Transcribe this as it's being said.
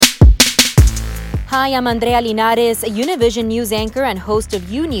Hi, I'm Andrea Linares, a Univision news anchor and host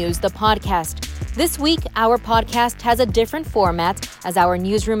of U News, the podcast. This week, our podcast has a different format as our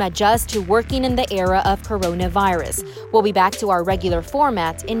newsroom adjusts to working in the era of coronavirus. We'll be back to our regular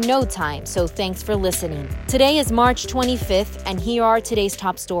format in no time, so thanks for listening. Today is March 25th, and here are today's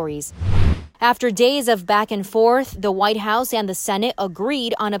top stories. After days of back and forth, the White House and the Senate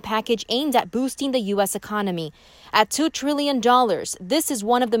agreed on a package aimed at boosting the U.S. economy. At $2 trillion, this is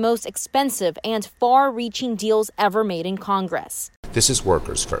one of the most expensive and far-reaching deals ever made in Congress. This is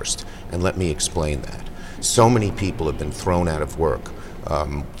workers first, and let me explain that. So many people have been thrown out of work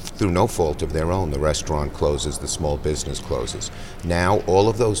through no fault of their own. The restaurant closes, the small business closes. Now all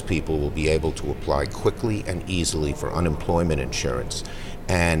of those people will be able to apply quickly and easily for unemployment insurance,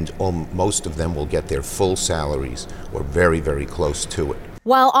 and most of them will get their full salaries or very, very close to it.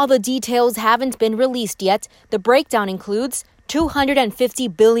 While all the details haven't been released yet, the breakdown includes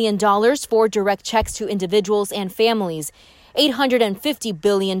 $250 billion for direct checks to individuals and families, $850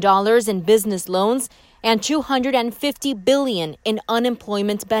 billion in business loans, and $250 billion in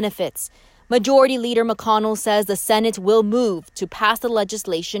unemployment benefits. Majority Leader McConnell says the Senate will move to pass the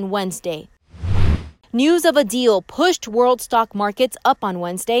legislation Wednesday. News of a deal pushed world stock markets up on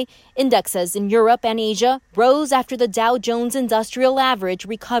Wednesday. Indexes in Europe and Asia rose after the Dow Jones Industrial Average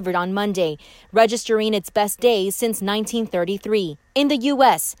recovered on Monday, registering its best day since 1933. In the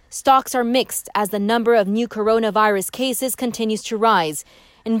U.S., stocks are mixed as the number of new coronavirus cases continues to rise.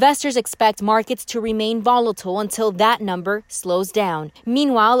 Investors expect markets to remain volatile until that number slows down.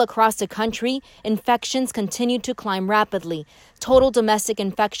 Meanwhile, across the country, infections continue to climb rapidly. Total domestic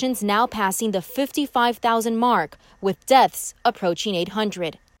infections now passing the 55,000 mark, with deaths approaching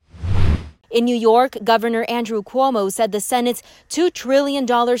 800. In New York, Governor Andrew Cuomo said the Senate's $2 trillion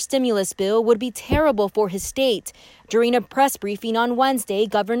stimulus bill would be terrible for his state. During a press briefing on Wednesday,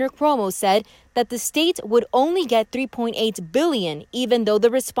 Governor Cuomo said that the state would only get $3.8 billion, even though the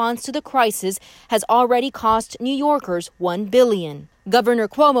response to the crisis has already cost New Yorkers $1 billion. Governor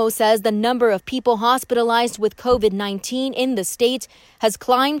Cuomo says the number of people hospitalized with COVID-19 in the state has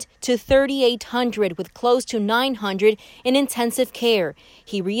climbed to 3,800, with close to 900 in intensive care.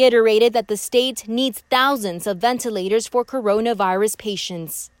 He reiterated that the state needs thousands of ventilators for coronavirus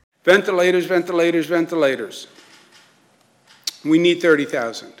patients. Ventilators. We need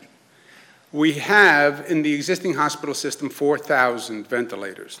 30,000. We have in the existing hospital system 4,000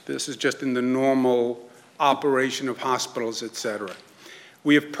 ventilators. This is just in the normal operation of hospitals, etc.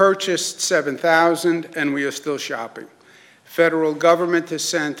 We have purchased 7,000 and we are still shopping. Federal government has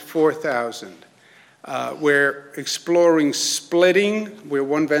sent 4,000. We're exploring splitting where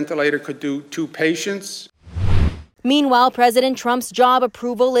one ventilator could do 2 patients. Meanwhile, President Trump's job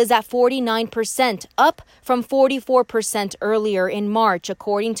approval is at 49%, up from 44% earlier in March,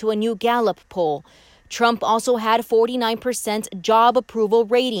 according to a new Gallup poll. Trump also had 49% job approval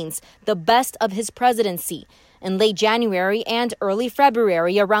ratings, the best of his presidency. In late January and early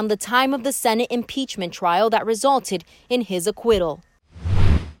February, around the time of the Senate impeachment trial that resulted in his acquittal.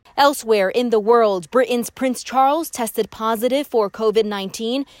 Elsewhere in the world, Britain's Prince Charles tested positive for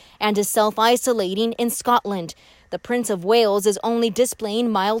COVID-19 and is self-isolating in Scotland. The Prince of Wales is only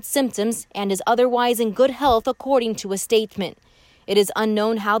displaying mild symptoms and is otherwise in good health, according to a statement. It is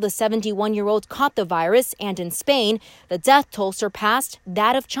unknown how the 71-year-old caught the virus, and in Spain, the death toll surpassed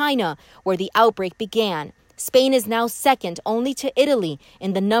that of China, where the outbreak began. Spain is now second only to Italy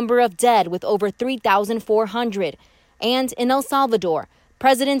in the number of dead, with over 3,400. And in El Salvador,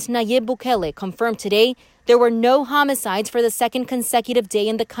 President Nayib Bukele confirmed today there were no homicides for the second consecutive day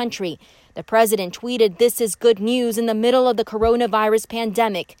in the country. The president tweeted, "This is good news in the middle of the coronavirus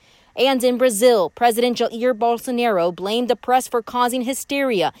pandemic." And in Brazil, President Jair Bolsonaro blamed the press for causing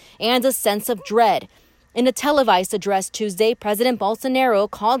hysteria and a sense of dread. In a televised address Tuesday, President Bolsonaro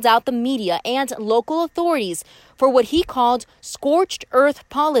called out the media and local authorities for what he called scorched earth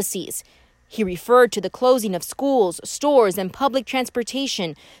policies. He referred to the closing of schools, stores, and public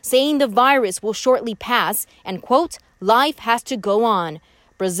transportation, saying the virus will shortly pass and, quote, "life has to go on."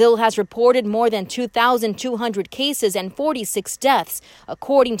 Brazil has reported more than 2,200 cases and 46 deaths,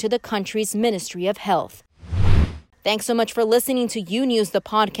 according to the country's Ministry of Health. Thanks so much for listening to U News, the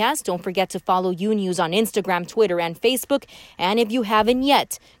podcast. Don't forget to follow U News on Instagram, Twitter, and Facebook. And if you haven't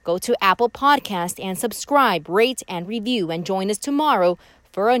yet, go to Apple Podcast and subscribe, rate, and review, and join us tomorrow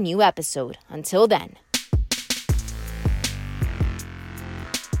for a new episode. Until then.